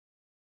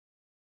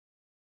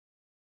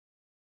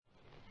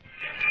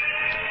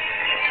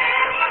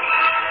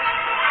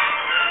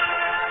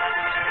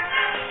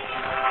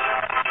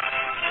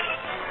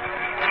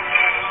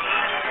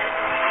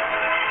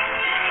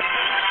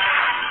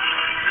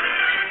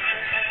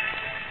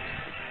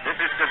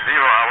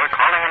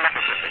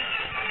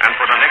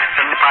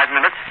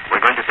minutes,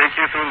 we're going to take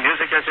you through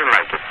music as you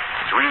like it,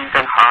 sweet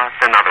and hot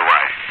and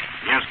otherwise.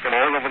 Music from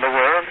all over the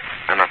world,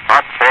 and a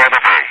thought for the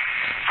day.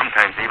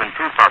 Sometimes even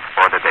two thoughts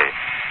for the day.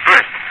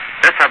 First,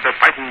 let's have the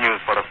fighting news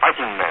for the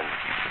fighting men.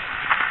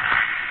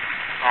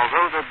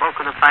 Although the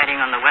bulk of the fighting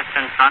on the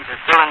Western Front is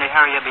still in the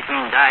area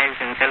between Dives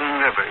and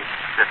Saloon Rivers,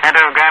 the center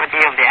of gravity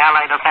of the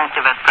Allied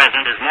offensive at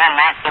present is more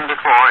massed than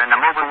before in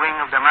the mobile wing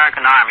of the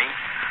American Army,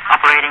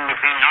 operating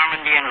between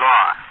Normandy and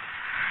Loire.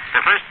 The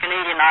 1st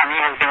Canadian Army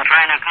has been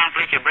trying to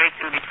accomplish a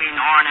breakthrough between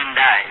Orne and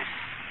Dives.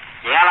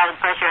 The Allied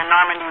pressure in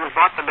Normandy was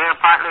brought to bear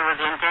partly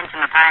with the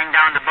intention of tying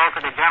down the bulk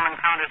of the German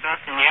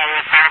counter-thrust in the area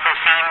south of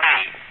St.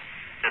 Bay.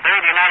 The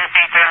 3rd United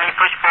States Army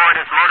pushed forward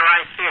its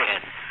motorized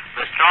spearhead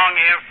with strong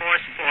Air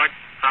Force support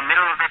from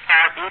middle of the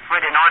south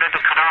eastward in order to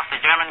cut off the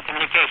German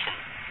communications.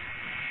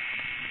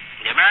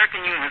 The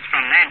American units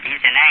from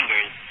Nantes and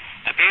Angers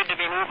appeared to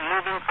be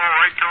moving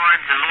forward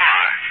towards the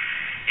Loire.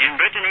 In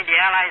Brittany, the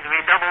Allies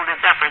redoubled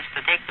its efforts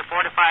to take the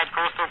fortified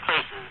coastal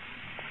places.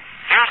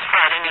 Fierce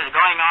fighting is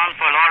going on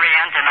for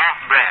Lorient and off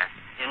Brest.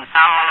 In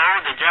Saint-Malo,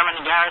 the German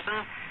garrison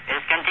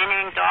is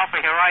continuing to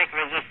offer heroic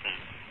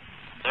resistance.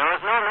 There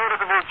was no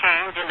noticeable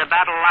change in the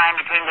battle line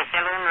between the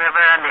Saloon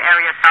River and the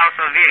area south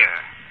of Vire.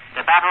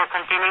 The battle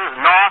continues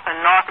north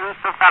and northeast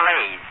of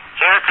Falaise.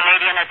 Here,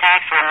 Canadian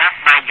attacks were met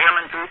by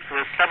German troops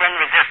with stubborn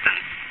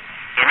resistance.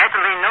 In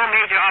Italy, no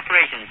major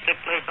operations took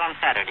place on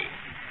Saturday.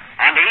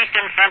 On the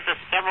eastern front, the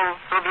several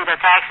Soviet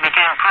attacks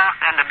between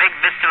Kursk and the Big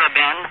Vistula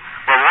Bend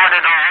were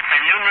warded off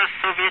and numerous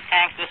Soviet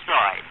tanks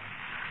destroyed.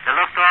 The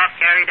Luftwaffe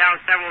carried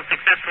out several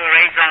successful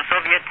raids on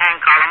Soviet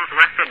tank columns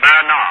west of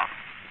Baranov.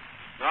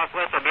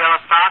 Northwest of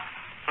Bialystok,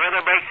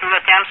 further breakthrough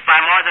attempts by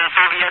more than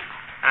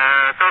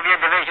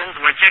Soviet divisions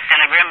were checked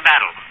in a grim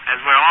battle,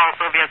 as were all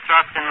Soviet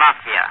thrusts in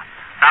Latvia.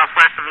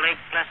 Southwest of Lake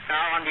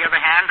Pleskau, on the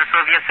other hand, the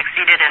Soviets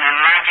succeeded in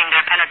enlarging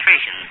their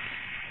penetrations.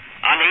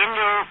 On the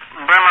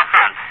Indo-Burma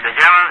front, the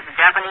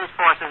Japanese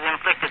forces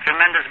inflicted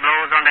tremendous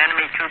blows on the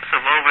enemy troops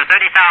of over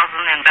 30,000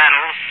 in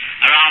battle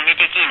around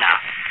Myitkyina.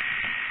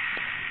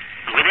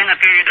 Within a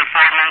period of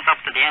 5 months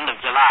up to the end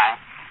of July,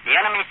 the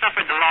enemy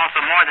suffered the loss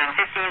of more than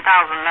 15,000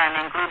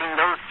 men, including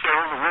those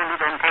killed,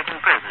 wounded, and taken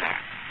prisoner.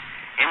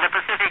 In the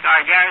Pacific,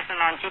 our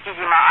garrison on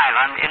Chichijima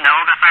Island in the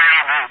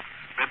Ogafari Group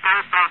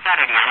repulsed on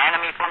Saturday an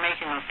enemy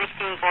formation of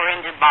 16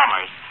 4-engine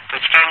bombers,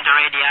 which came to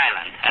raid the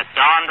island. At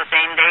dawn the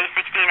same day,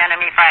 16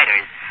 enemy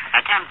fighters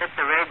attempted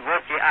to raid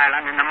Wochi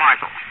Island in the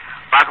Marshalls,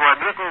 but were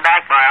beaten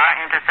back by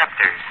our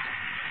interceptors.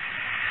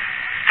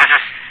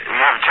 You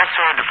have just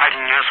heard the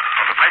fighting news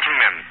of the fighting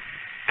men.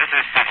 This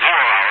is the 0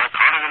 hour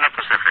counted in the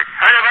Pacific.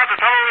 Heard about the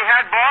trouble we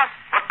had, boss?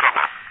 What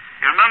trouble?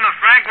 You remember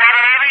Frank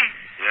Waterlady?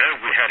 Yeah,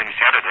 we had him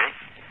Saturday.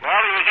 Well,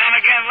 he was on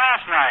again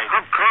last night.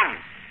 How come?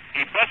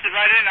 He busted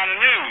right in on the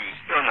news.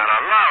 You're not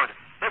allowed.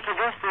 That's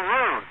against the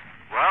rules.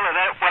 Well,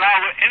 that went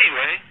out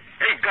anyway.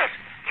 Hey, Gus,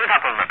 sit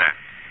up on that.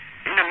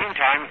 In the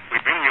meantime, we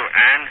bring you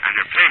Anne and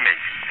her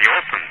playmates, the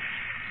orphans.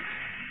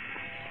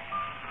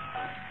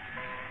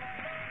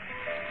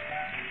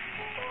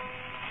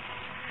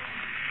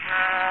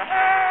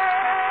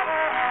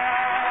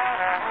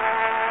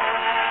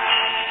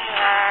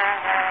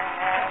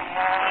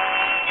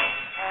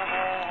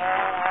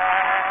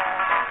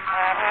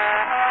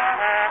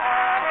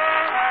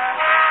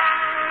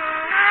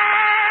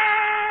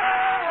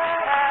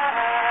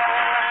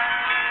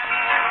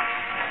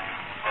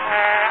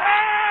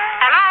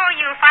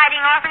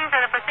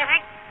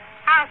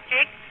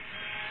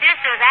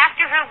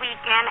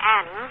 Weekend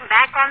Annie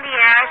back on the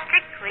air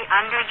strictly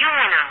under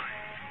UN hours.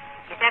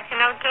 Reception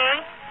okay?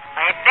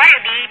 Well, it better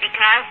be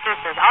because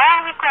this is all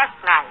request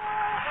night.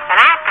 And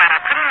I've got a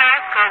pretty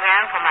nice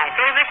program for my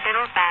favorite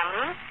little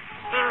family,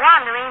 the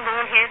wandering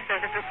boneheads of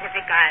the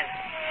Pacific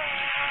Islands.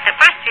 The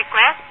first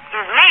request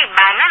is made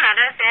by none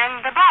other than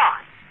the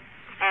boss.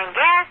 And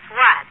guess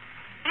what?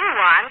 He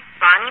wants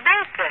Bonnie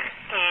Baker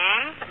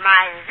and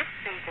my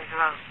resistance is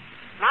low.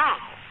 Now,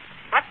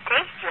 what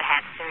taste you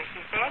have, sir,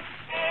 she said.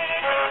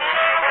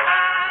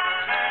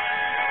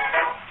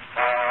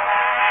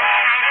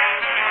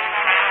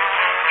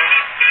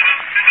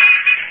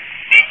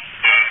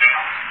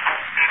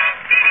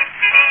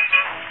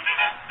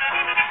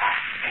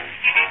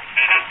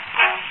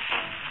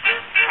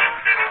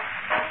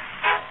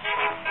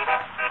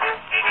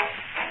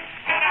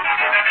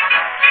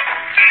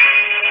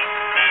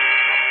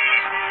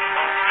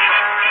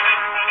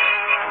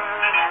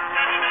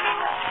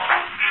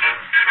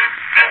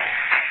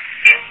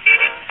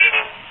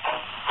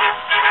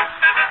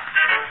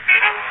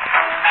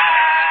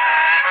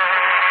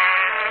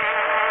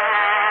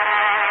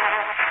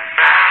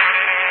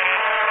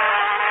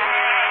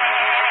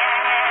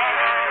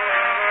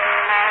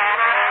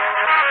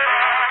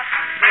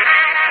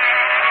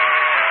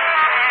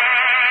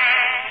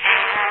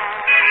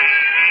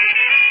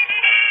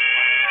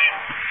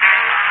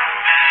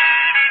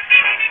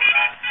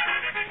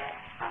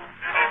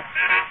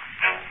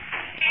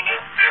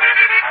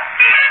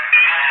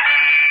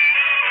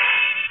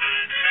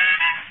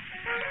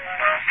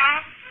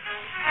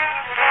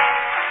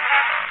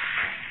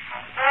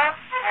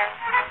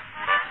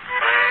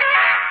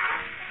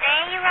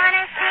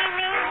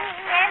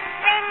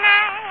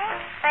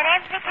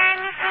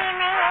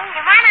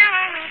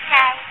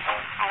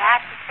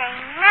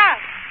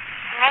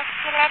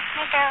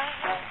 me go.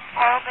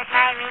 Oh, but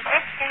my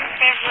resistance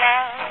is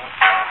low.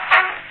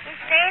 You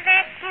say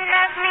that you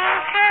love me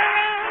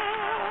truly,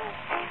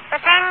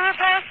 but then you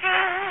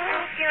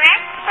proceed to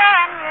act so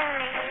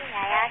unruly.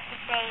 I ought to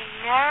say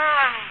no,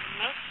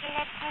 make you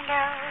let me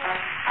go.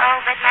 Oh,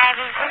 but my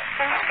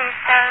resistance is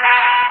so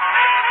low.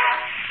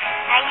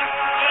 I used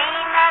to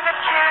dream of a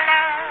true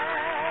love,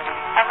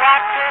 of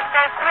what was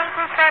so sweet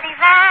and so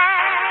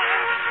divine.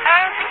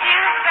 Oh, but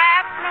you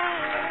brought me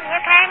a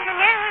kind of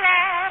new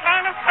love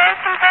and a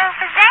certain full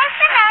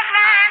possession of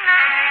my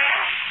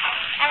mind.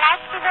 I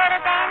like to go to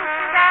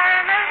dances or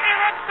a movie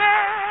with you,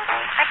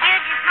 but you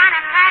just want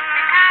to park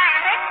the car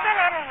and lift a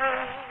little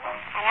room.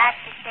 I ought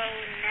to say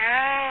no,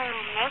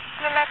 make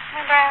you let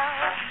me go.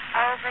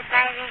 Oh, but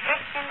my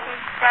resistance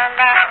is so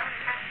low.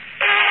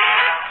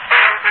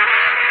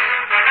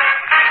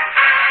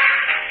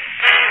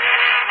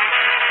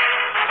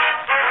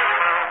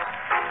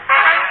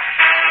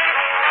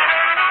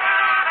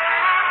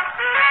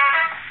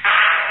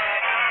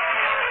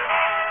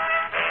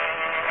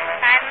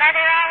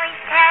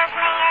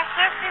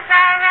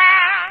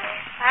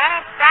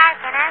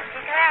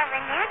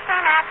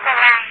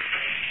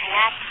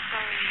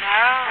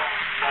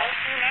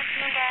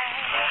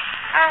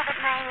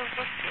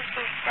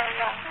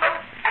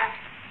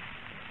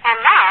 And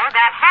now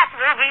that hat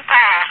will be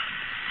passed.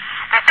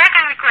 The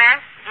second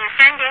request is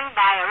sent in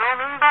by a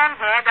roving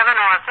bonehead of an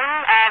orphan,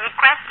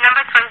 request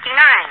number 29.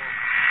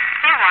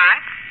 He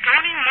wants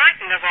Tony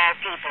Martin, of all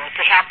people,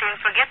 to help him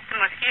forget the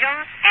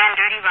mosquitoes and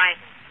dirty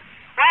writing.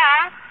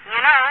 Well, you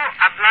know,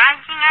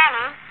 obliging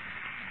Annie,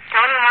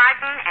 Tony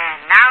Martin, and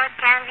now it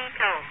can be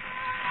told.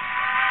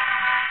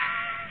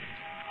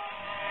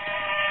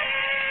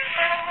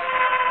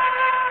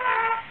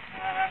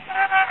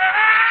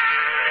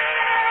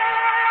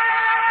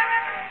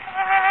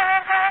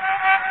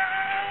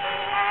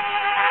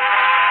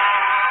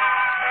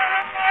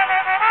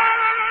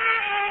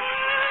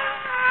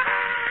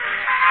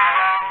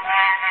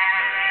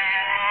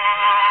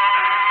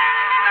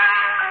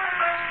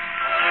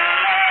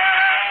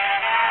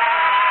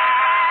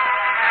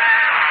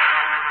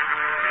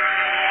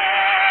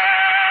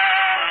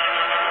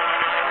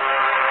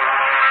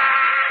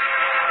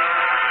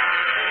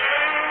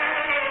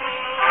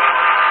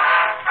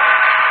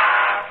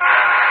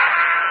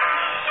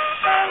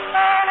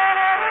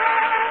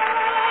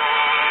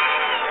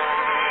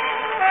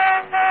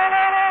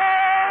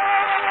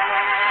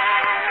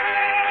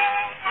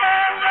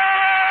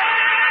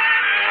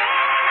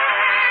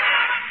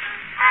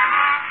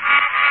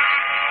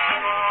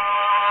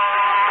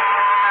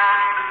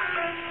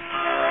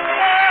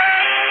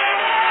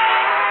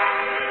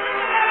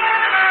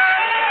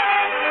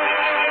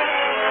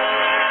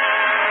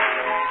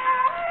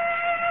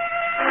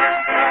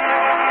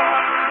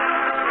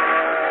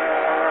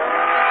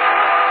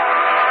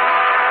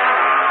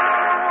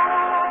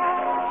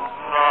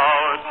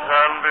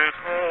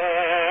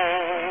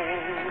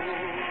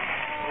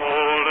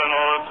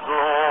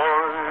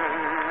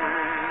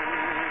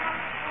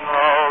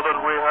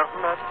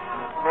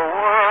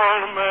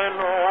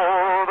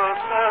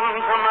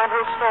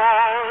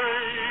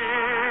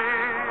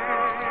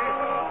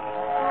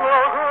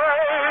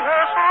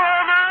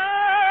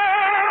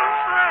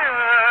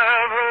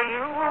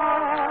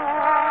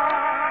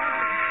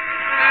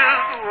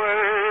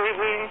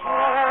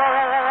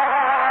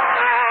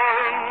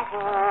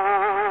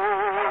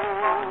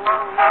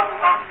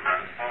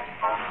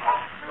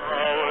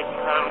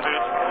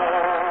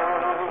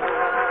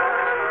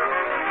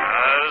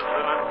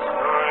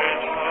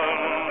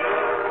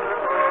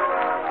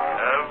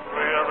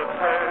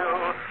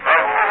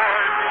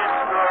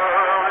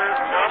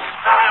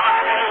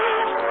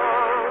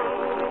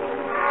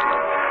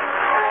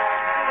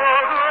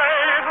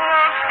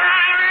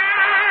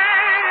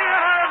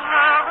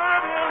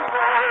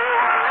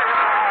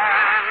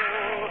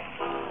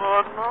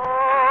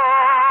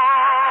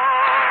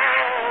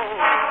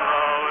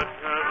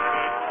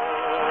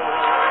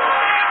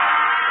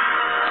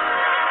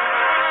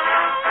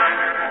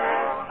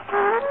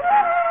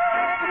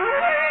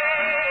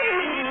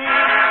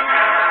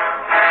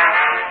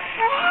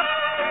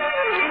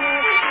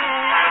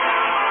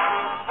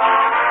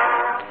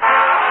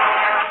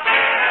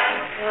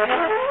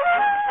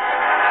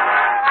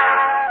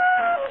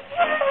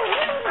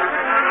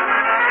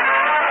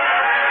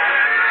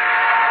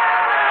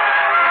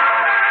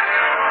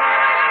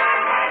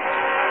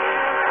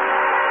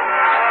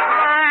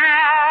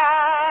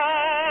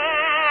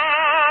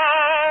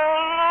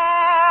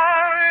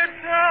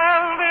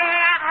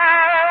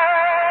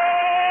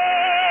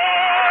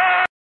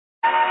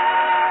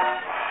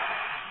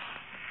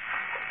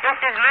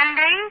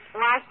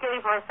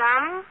 For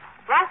some,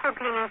 waffle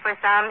cleaning for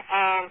some,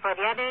 and for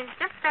the others,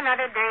 just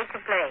another day to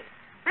play.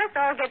 Let's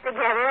all get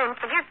together and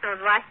forget those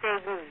wash day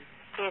blues.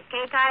 Here's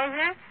Kay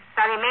Kaiser,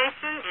 Sally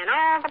Mason, and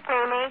all the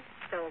playmates.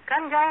 So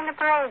come join the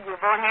parade, you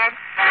boneheads.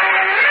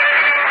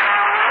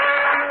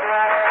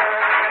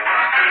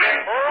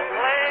 Oh,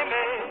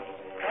 playmate,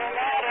 come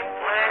out and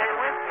play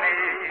with me.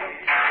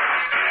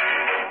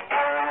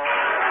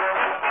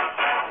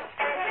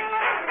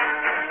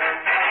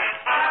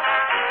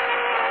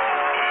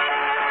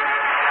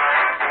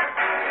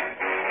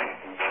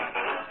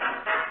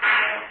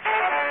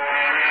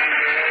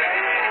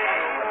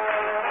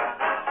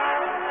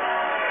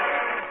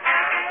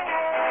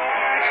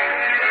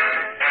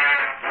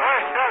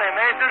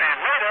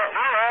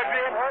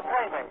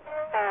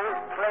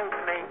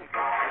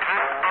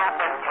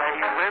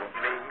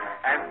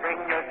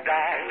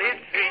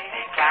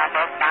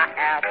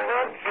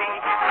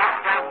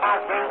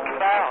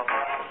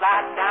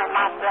 by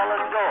my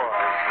cellar door,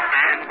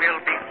 and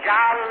we'll be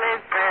jolly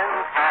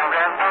friends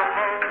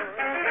forevermore.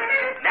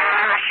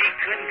 Now she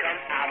couldn't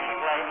come out and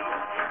play.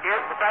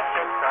 It's such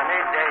a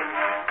sunny day.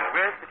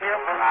 With the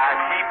tearful eyes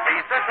she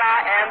pleased us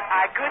eye, and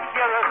I could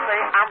hear her say,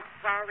 I'm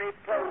sorry,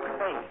 poor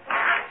me,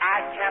 I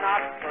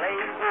cannot play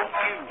with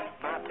you.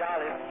 My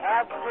darling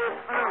heart is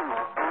blue.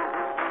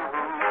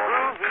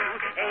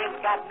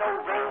 Ain't got no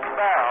ring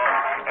bell,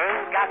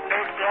 ain't got no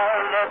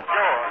cellar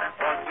door,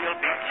 but we'll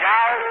be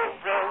jolly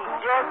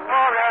friends just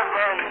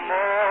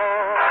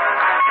forevermore.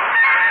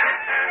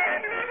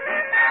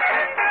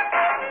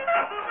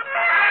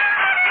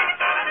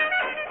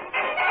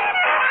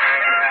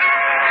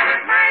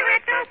 My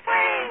little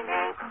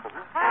playmate,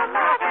 come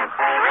over,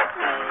 play with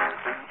me,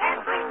 and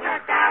bring your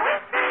doll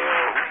with me.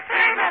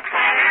 Turn the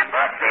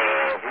pineapple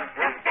tree,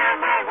 lift down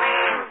my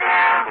wings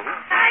down,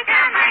 tie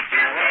down my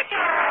sugar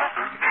door,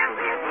 and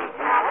we'll be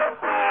jolly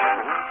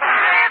friends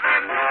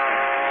forevermore.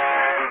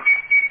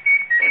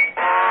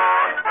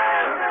 Oh,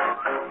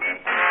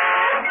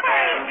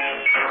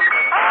 playmate,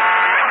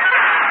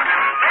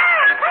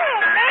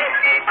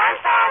 playmate, I'm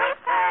sorry,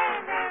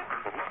 playmate,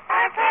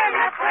 I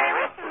cannot play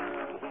with you.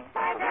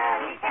 My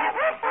daddy can't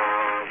listen.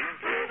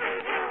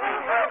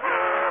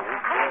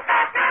 Ain't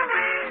got no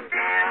wings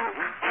down,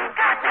 ain't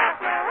got no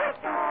flowers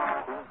down,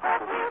 but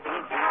we'll be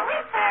jolly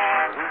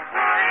friends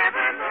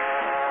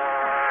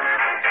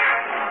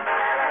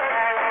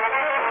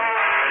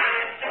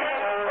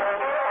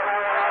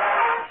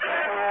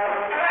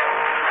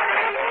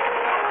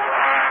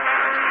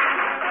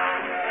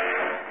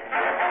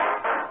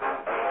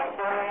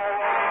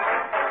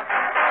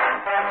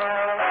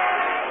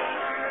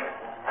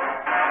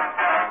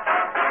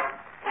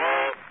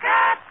He's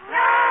got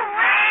no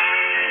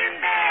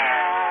rainbow.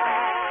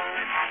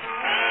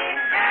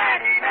 He's got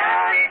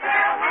no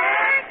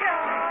silver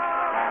door.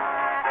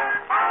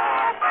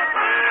 Oh, but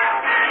we'll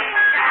be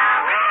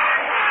jolly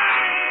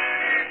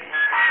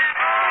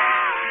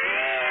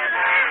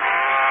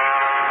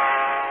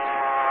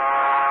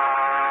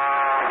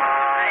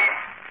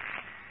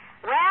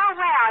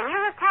Well,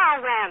 here's a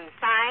telegram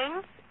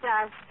signed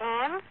Just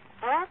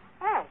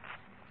M.S.S.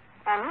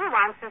 And he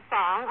wants a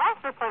song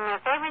also from your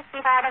favorite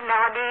sweetheart of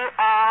melody,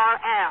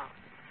 R.L.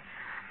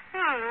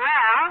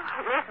 Well,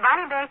 Miss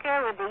Bonnie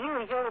Baker with the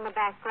usual in the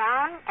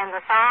background, and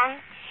the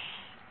song,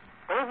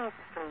 Baby's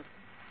Asleep.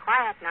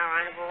 Quiet now,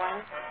 honorable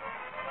one.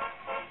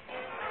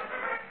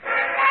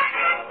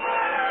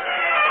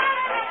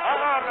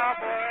 Come on now,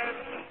 boys.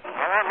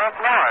 Come on, let's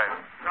rise.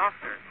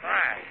 Softer,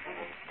 quiet.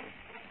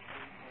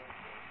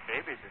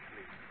 Baby's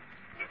asleep.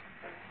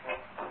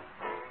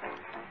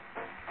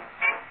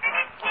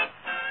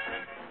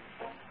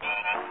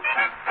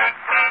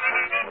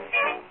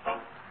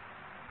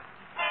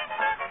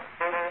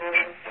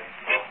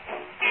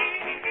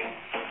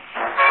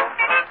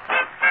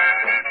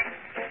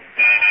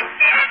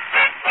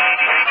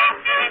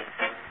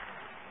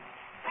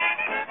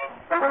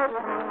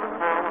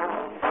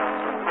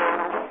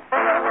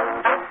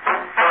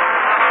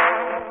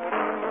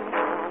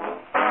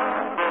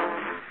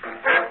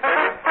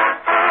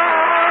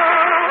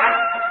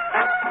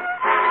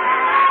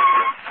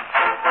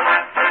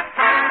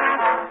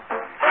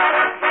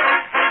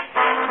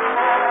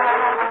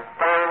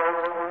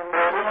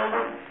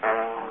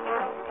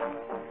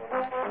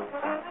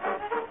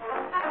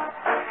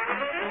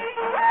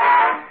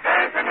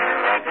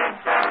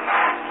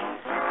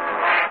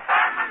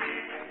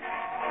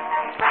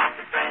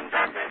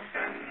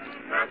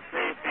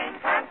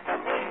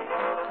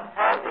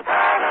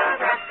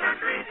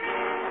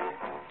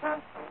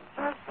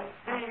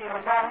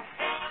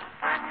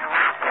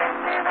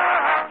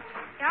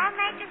 Don't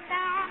make a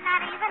sound,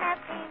 not even a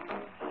peep.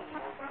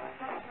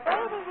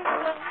 Baby's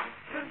asleep.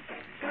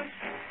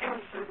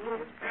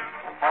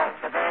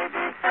 The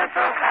baby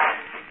circle high.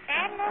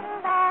 That little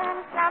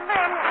darling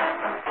slumbering in.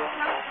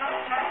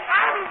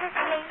 Baby's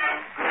asleep.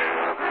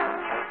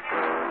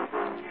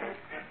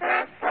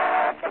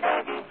 The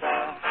baby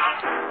says,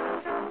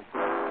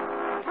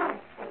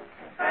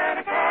 put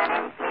a gun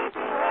in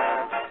sleepy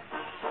head.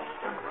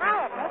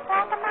 Quiet, make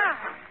like a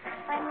mouse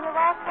when you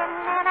walk in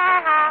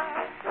our house.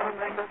 Don't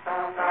make a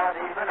sound, not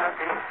even a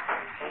peep.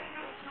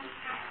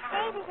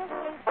 Baby's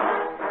asleep.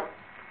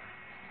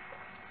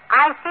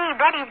 I see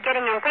Betty's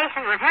getting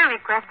impatient with her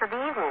request for the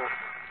evening.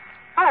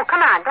 Oh,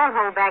 come on, don't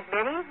hold back,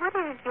 Betty. What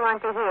is it you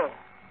want to hear?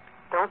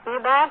 Don't be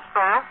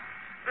bashful.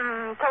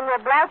 Can you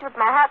oblige with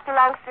My Heart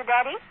Belongs to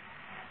Daddy?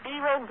 B.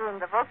 Wayne doing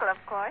the vocal, of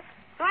course.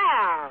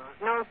 Well,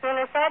 no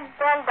sooner said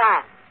than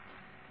done.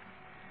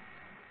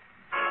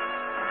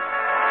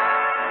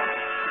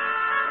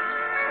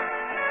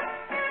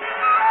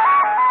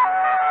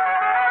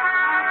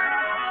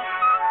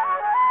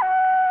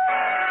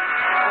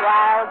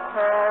 While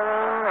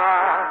tearing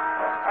off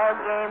a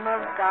game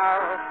of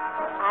golf,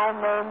 I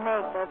may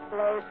make a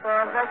play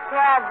for the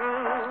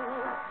caddy.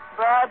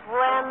 But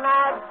when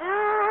I do,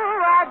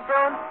 I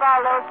don't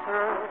follow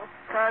through,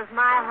 'cause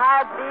my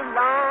heart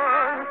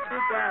belongs to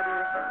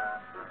Daddy.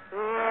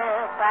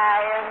 If I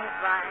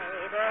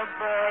invite a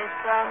boy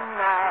some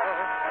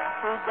night,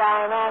 to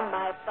dine and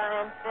my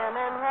fine Finn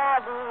and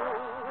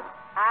Hattie.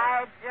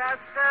 I just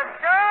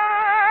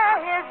adore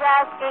his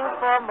asking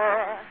for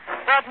more,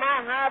 but my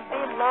heart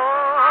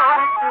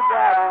belongs to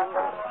Daddy.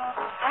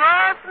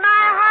 Yes,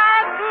 my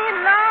heart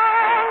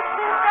belongs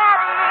to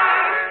Daddy,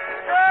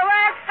 so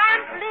I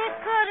simply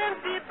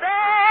couldn't be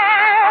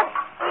bad.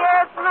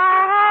 Yes, my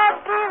heart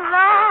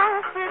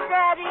belongs to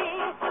Daddy.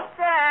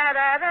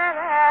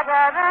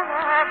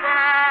 Da-da-da-da-da-da-da-da.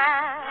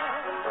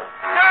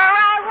 So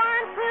I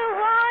want to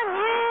warn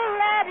you,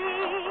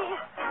 laddie,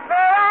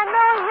 though I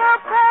know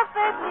you're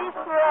perfectly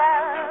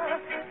swell,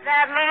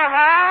 that my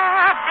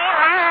heart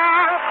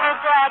belongs to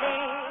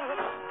Daddy,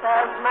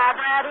 'cause my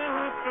daddy,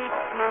 he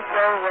treats me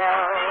so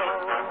well.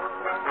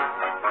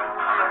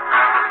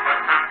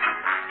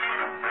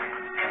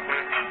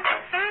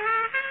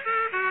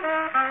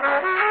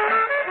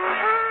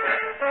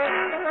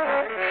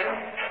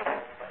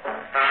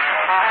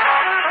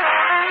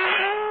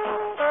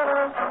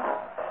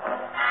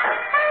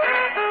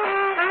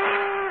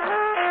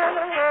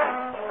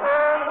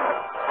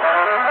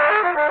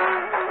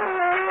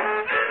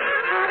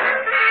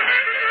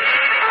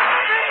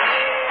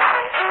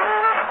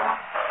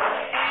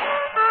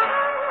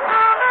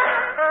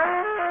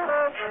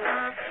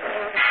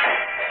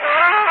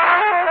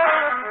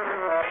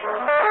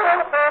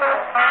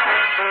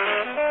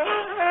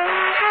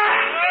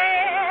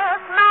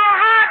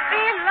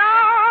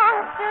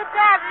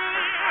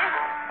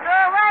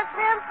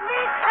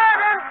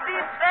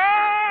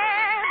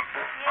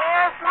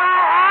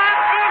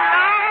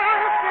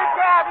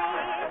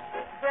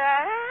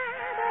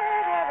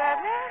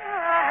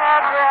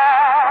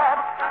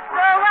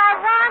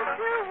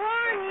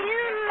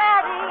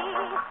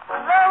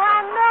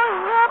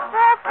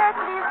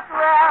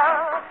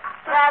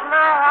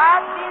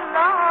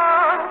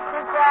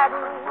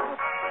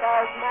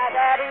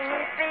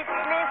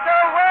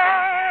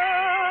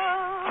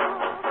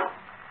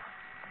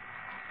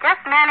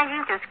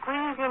 Managing to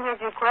squeeze in his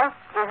request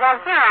is a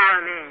hero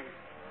man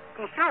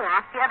to show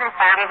off the other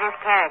side of his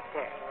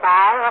character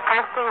by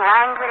requesting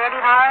lines with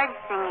Eddie Hard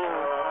singing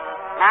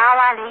 "Now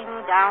I Lay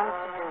Me Down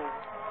to Sleep."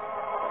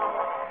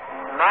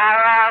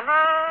 Now I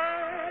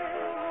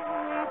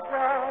lay me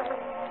down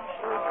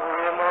to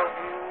dream of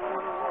you.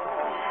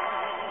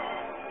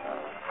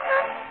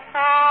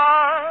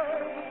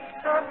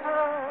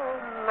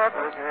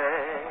 Another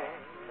day,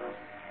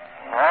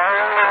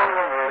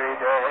 every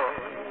day.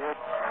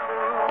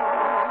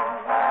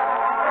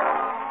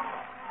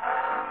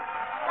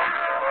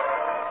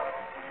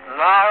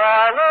 Now I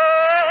lay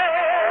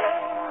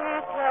me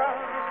down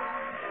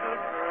to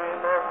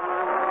dream of you.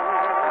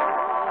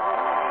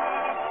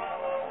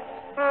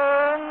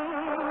 In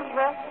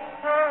just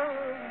a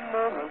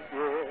moment,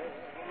 dear,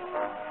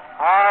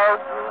 how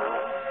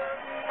good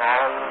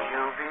can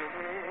you be?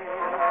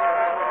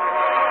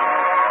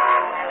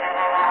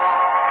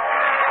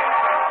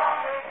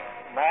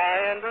 My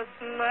endless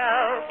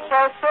nights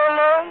are so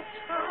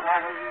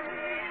lonesome.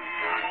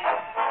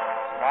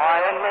 My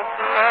endless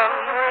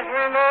memories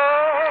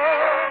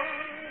remain.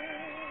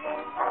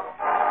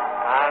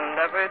 And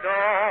every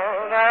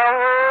dawn I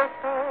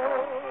wake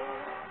up,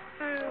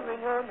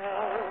 feeling your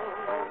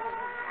name,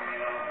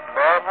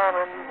 but I'm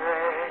in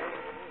vain.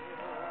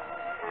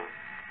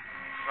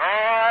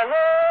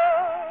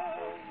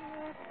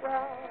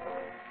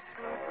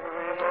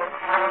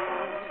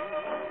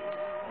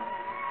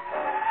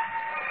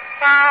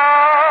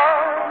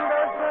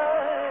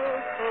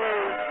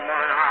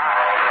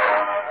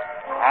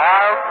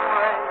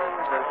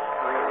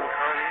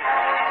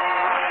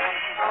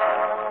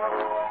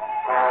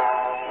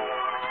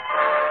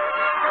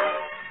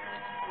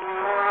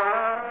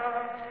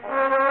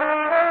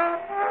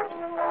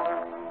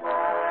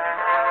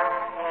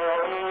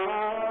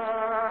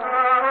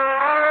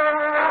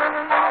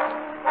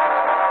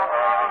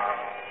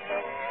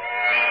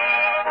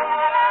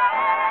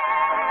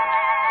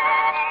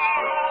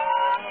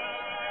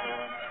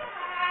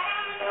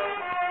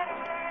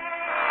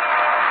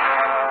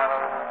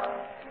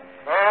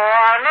 So I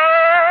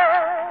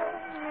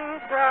lay me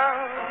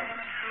down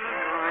to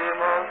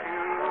dream of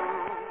you.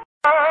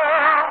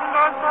 And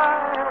as I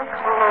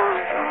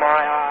close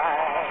my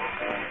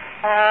eyes,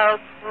 I'll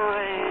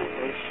play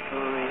the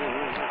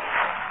string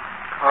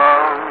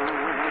for you.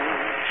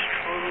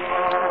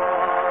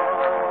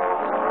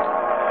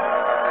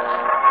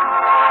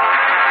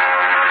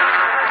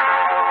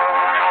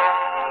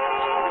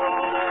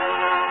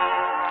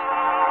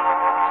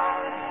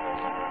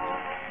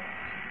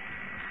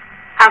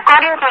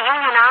 According to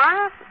Union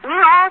Hours, we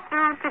all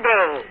through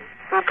today.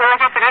 We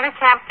close up another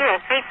chapter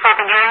of sweet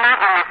propaganda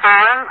in the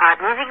form of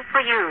Music for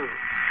You,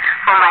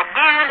 for my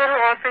dear little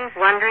orphans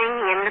wandering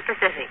in the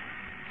Pacific.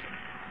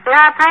 There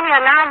are plenty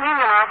of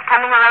non-unionists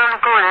coming around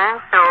the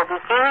corner, so be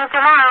seeing you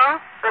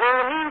tomorrow. But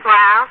in the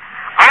meanwhile,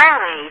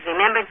 always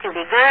remember to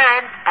be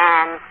good,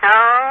 and so...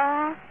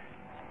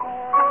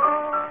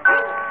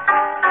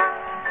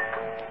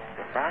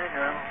 Goodbye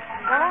now.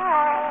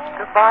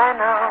 Goodbye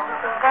now.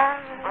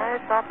 Goodbye. I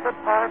thought the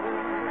party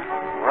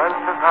was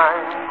the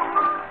time.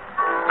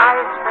 I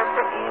spent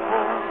the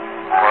evening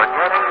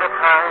forgetting the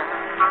time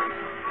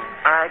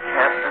I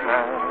can't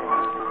deny.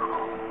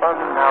 But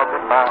now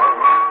goodbye.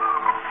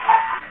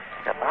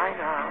 Goodbye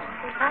now.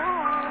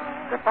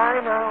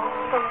 Goodbye now.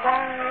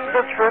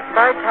 The trip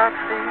by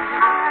taxi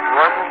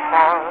wasn't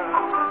far.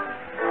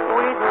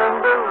 We'd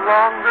linger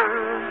longer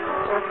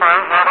if I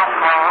had a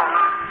car.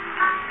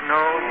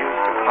 No use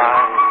to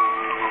fly.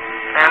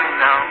 And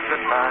now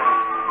goodbye.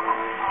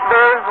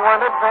 There's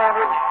one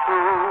advantage to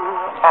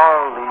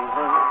our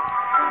leaving.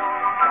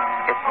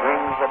 It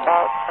brings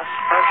about a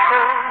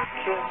special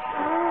kiss.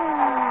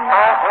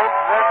 I hope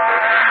that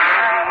this will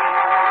be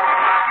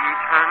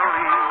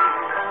eternally.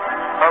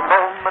 A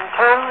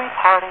momentary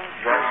parting,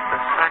 just a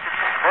second,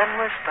 then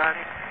we're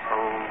starting.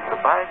 Oh,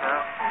 goodbye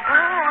now.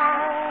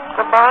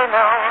 Goodbye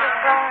now.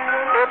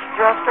 It's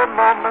just a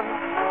moment,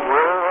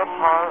 we're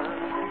apart.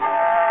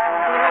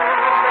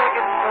 Make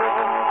it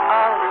certain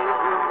I'll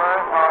leave you my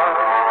heart.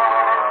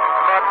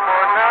 But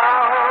for now,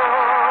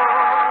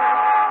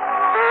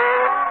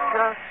 it's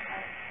just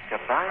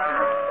goodbye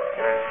now.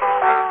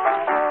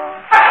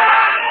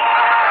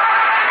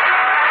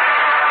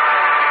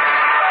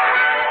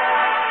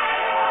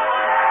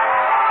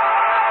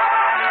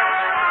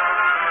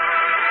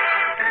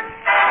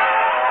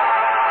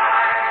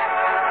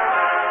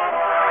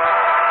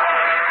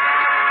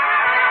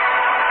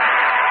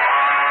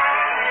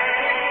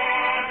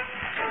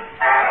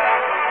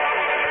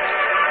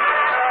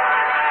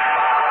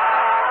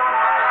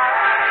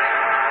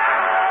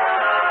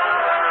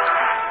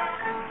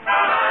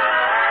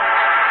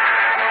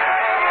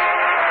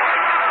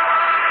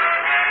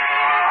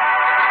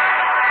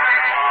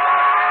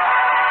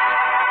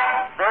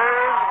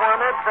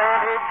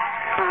 Advantage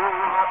to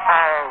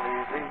our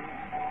leaving.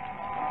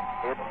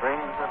 It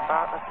brings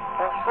about a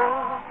special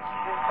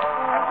kiss.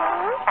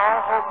 I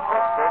hope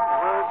that it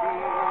will be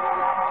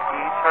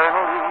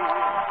eternally.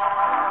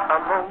 A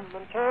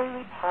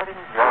momentary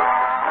parting, just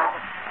a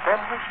second, then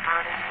we're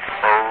starting.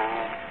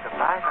 Oh,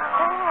 goodbye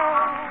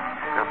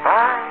now.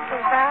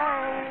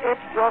 Goodbye.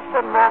 It's just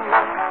a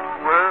moment,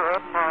 we're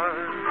apart.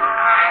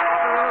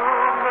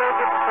 Make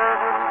it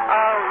certain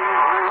I'll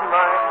leave you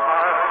my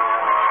heart.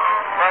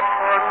 But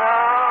for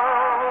now,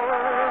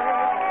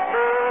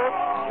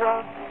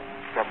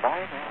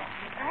 goodbye now.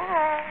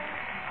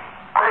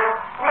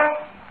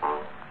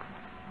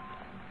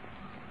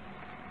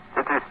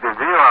 It is the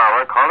 0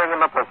 hour calling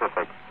in the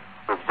Pacific.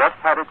 We've just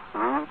had it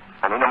through,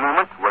 and in a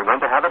moment we're going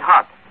to have it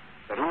hot.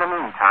 But in the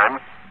meantime,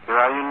 here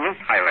are your news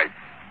highlights.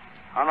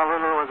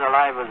 Honolulu was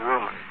alive with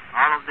rumors,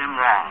 all of them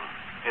wrong.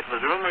 It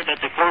was rumored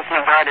that the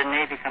closely guarded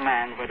Navy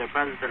command where the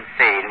president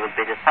stayed would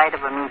be the site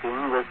of a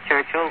meeting with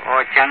Churchill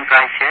or Chiang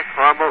Kai-shek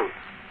or both.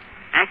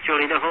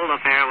 Actually, the whole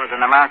affair was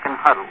an American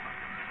huddle.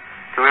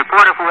 To a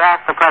reporter who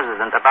asked the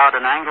president about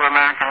an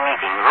Anglo-American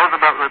meeting,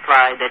 Roosevelt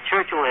replied that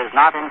Churchill is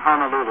not in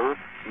Honolulu,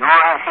 nor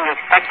as he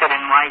expected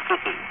in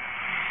Waikiki.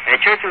 A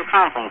Churchill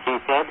conference, he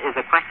said, is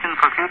a question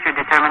for future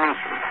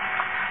determination.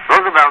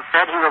 Roosevelt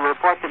said he will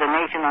report to the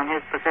nation on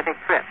his Pacific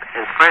trip,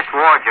 his first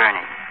war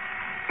journey.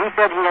 He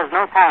said he has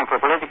no time for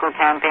political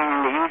campaign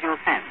in the usual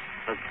sense,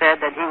 but said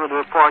that he would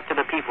report to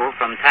the people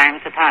from time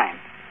to time.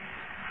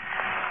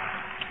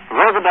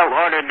 Roosevelt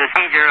ordered the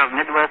seizure of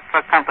Midwest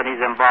truck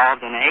companies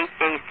involved in an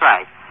 8-day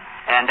strike,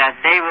 and that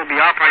they will be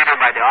operated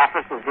by the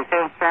Office of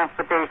Defense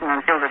Transportation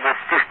until the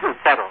dispute is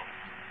settled.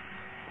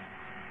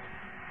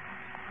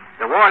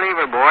 The War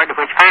Labor Board,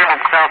 which found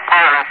itself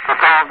powerless to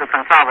solve the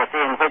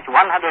controversy in which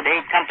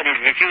 108 companies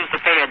refused to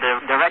pay a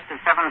directed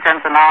 7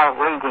 cents an hour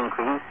wage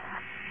increase,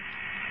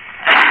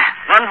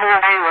 one whole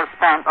day was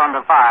spent on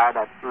the fire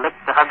that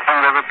licked the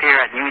Hudson River Pier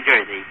at New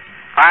Jersey.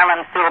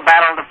 Firemen still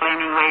battled the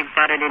flaming wave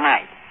Saturday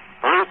night.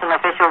 Police and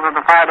officials of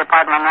the fire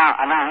department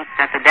announced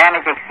that the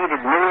damage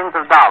exceeded millions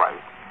of dollars.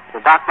 The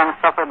dockmen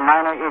suffered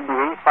minor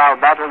injuries while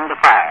battling the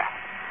fire.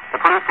 The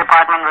police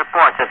department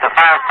reports that the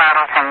fire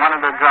started from one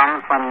of the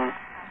drums when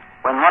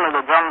one of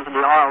the drums of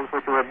the oils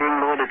which were being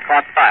loaded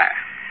caught fire.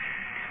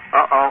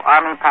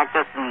 Army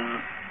practice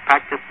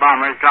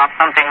bombers dropped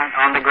something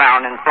on the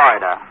ground in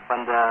Florida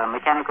when the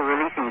mechanical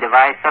releasing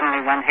device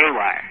suddenly went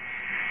haywire.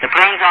 The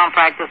planes on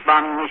practice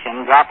bombing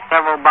mission dropped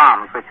several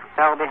bombs which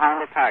fell behind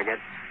the target,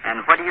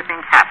 and what do you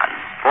think happened?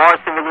 4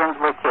 civilians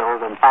were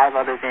killed and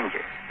 5 others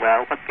injured.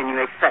 Well, what can you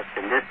expect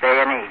in this day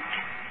and age?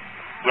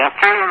 The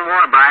Australian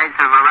war brides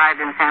have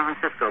arrived in San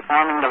Francisco,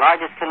 forming the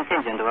largest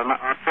contingent of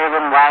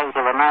Australian wives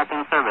of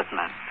American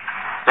servicemen.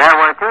 There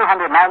were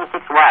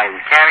 296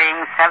 wives carrying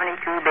 72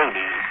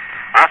 babies.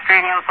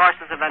 Australian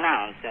sources have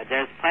announced that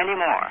there's plenty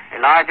more, a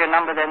larger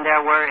number than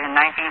there were in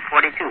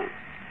 1942.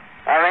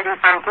 Already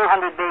some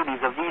 200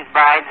 babies of these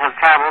brides have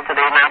traveled to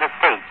the United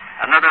States.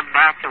 Another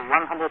batch of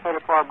 134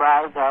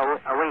 brides are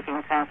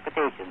awaiting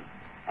transportation,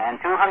 and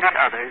 200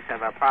 others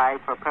have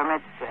applied for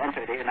permits to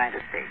enter the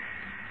United States.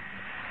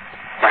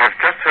 I have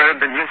just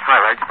heard the news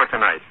highlights for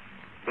tonight.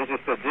 This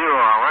is the 0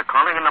 hour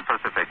calling in the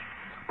Pacific.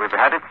 We've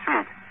had it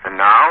sweet, and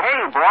now...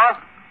 Hey, boss,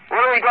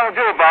 what are we going to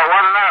do about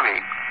Watanabe?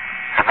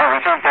 Have you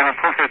received any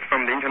protest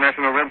from the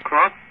International Red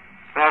Cross?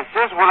 That's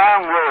just what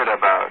I'm worried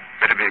about.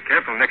 Better be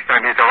careful next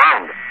time he's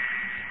around.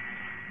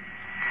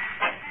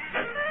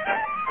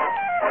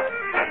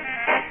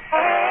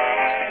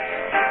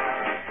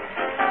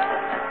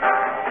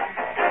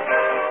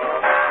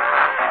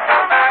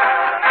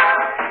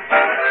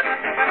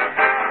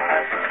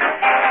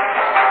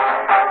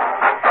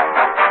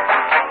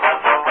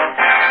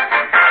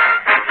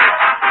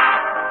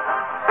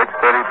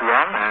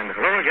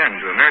 again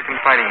to American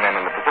fighting men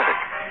in the Pacific.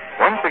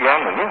 Once again,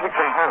 the Music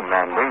from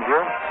Homeland brings you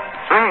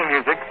swinging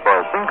music for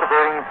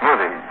syncopating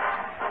smoothies.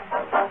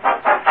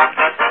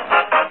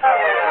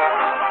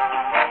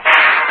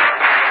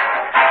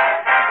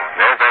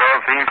 There's that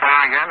old theme song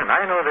again, and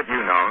I know that you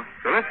know.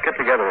 So let's get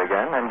together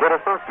again and get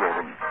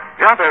associated.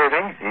 Drop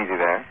everything, easy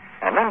there,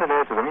 and lend an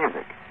ear to the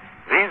music.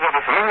 These are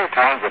the familiar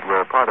times that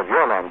were a part of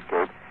your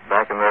landscape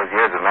back in those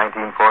years of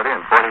 1940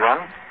 and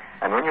 41.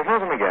 And when you hear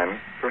them again,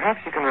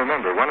 perhaps you can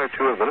remember one or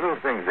two of the little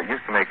things that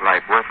used to make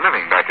life worth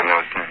living back in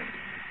those times.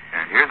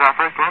 And here's our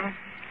first one.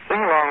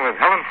 Sing along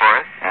with Helen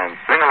Forrest and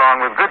sing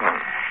along with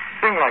Goodman.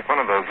 Sing like one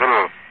of those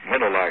little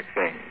meadowlark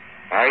things.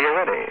 Are you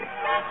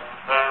ready?